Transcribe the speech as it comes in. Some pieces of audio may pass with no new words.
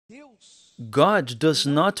God does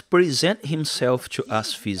not present himself to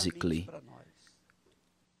us physically,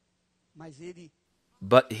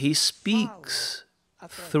 but he speaks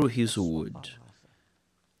through his word.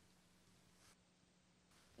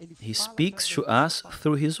 He speaks to us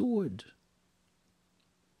through his word.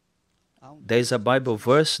 There is a Bible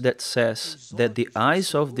verse that says that the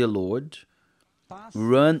eyes of the Lord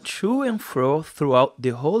run to and fro throughout the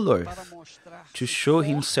whole earth to show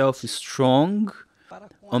himself strong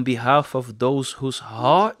on behalf of those whose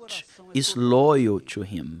heart is loyal to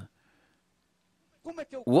him.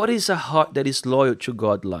 What is a heart that is loyal to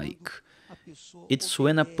God like? It's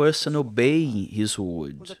when a person obeys his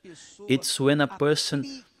word. It's when a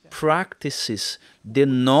person practices the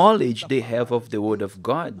knowledge they have of the word of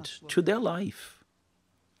God to their life.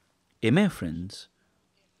 Amen, friends?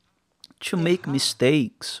 To make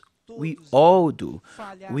mistakes, we all do.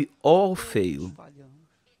 We all fail.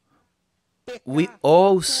 We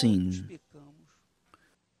all sin.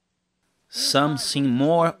 Some sin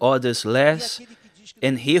more, others less.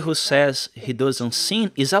 And he who says he doesn't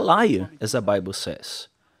sin is a liar, as the Bible says.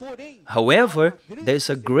 However, there is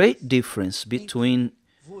a great difference between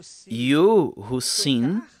you who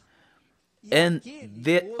sin and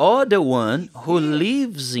the other one who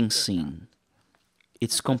lives in sin.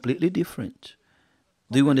 It's completely different.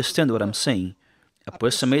 Do you understand what I'm saying? A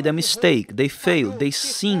person made a mistake, they failed, they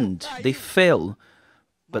sinned, they fell.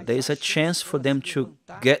 But there is a chance for them to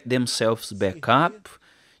get themselves back up,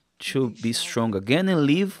 to be strong again and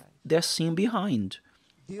leave their sin behind.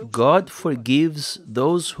 God forgives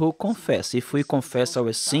those who confess. If we confess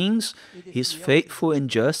our sins, he is faithful and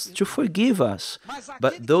just to forgive us.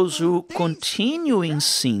 But those who continue in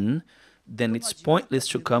sin, then it's pointless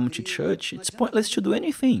to come to church. It's pointless to do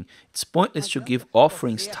anything. It's pointless to give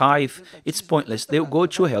offerings, tithe. It's pointless. They'll go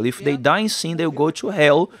to hell. If they die in sin, they'll go to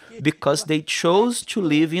hell because they chose to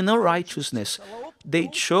live in unrighteousness. They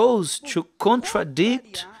chose to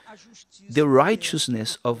contradict the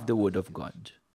righteousness of the Word of God.